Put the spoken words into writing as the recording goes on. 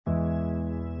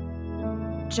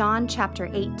John chapter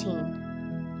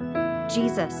 18.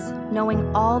 Jesus,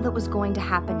 knowing all that was going to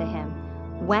happen to him,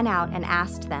 went out and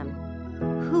asked them,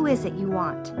 "Who is it you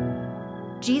want?"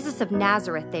 "Jesus of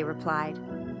Nazareth," they replied.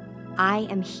 "I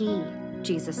am he,"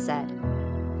 Jesus said.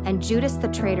 And Judas the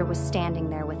traitor was standing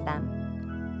there with them.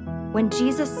 When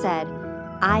Jesus said,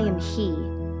 "I am he,"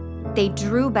 they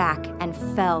drew back and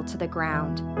fell to the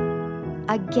ground.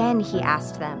 Again he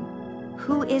asked them,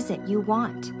 "Who is it you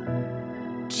want?"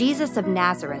 "Jesus of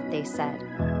Nazareth," they said.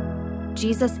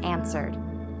 Jesus answered,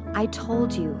 "I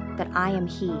told you that I am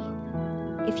he.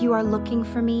 If you are looking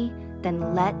for me,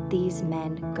 then let these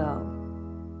men go."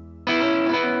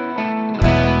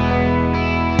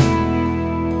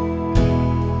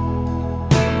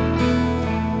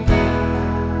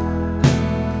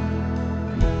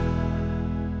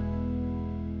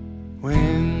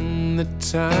 When the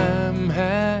time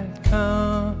had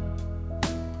come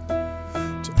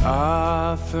to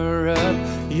offer up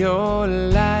your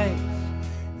life,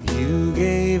 you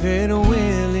gave it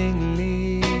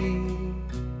willingly.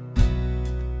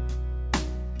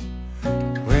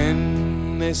 When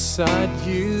they sought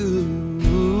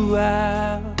you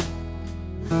out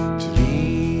to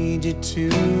lead you to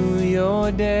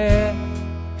your death,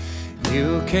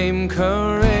 you came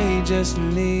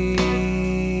courageously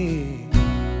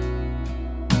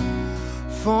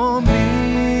for me.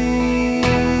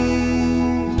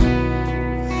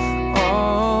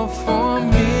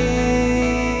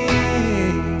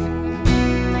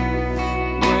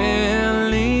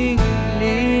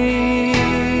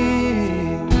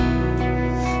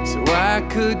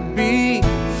 Could be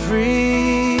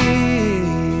free.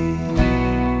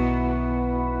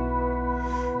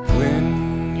 When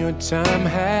your time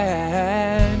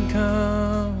had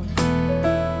come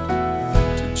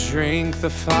to drink the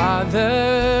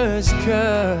Father's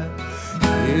cup,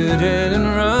 you didn't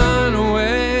run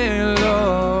away,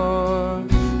 Lord,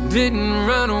 didn't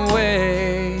run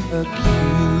away,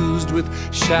 accused with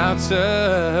shouts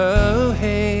of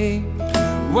hate,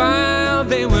 while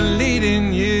they were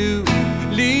leading you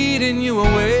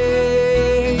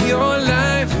away. Your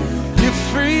life you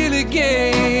freely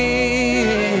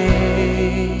gave,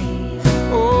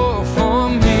 oh, for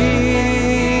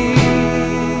me,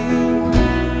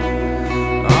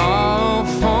 all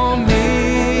for me,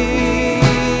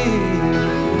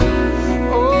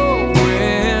 oh,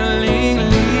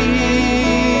 willingly,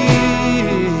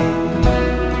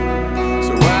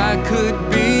 so I could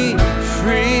be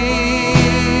free.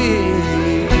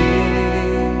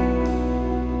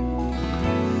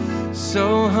 So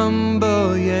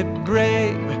humble yet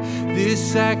brave, this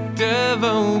act of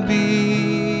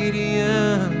obedience,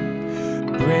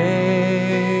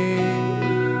 grace.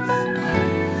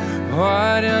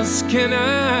 What else can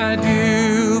I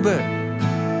do but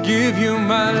give you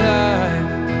my life,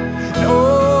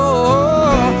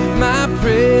 oh, my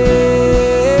praise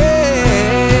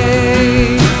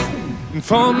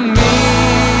for me?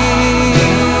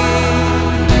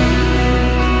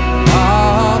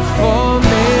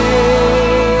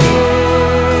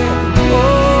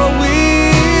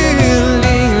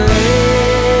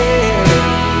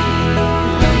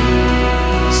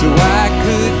 So I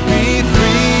could be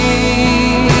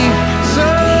free, so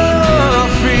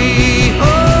free,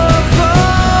 oh, for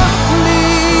me,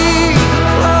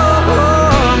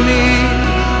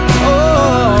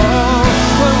 oh,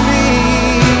 for me.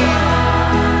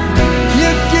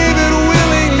 You gave it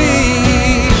willingly,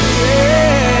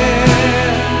 yeah.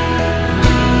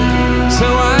 So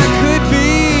I could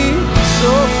be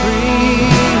so free.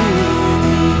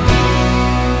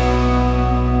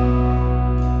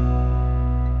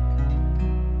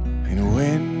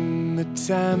 When the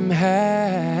time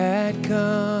had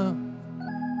come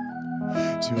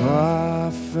to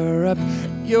offer up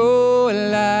your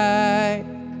life,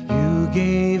 you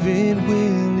gave it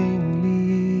willingly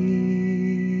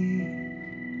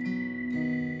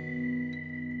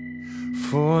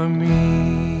for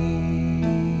me.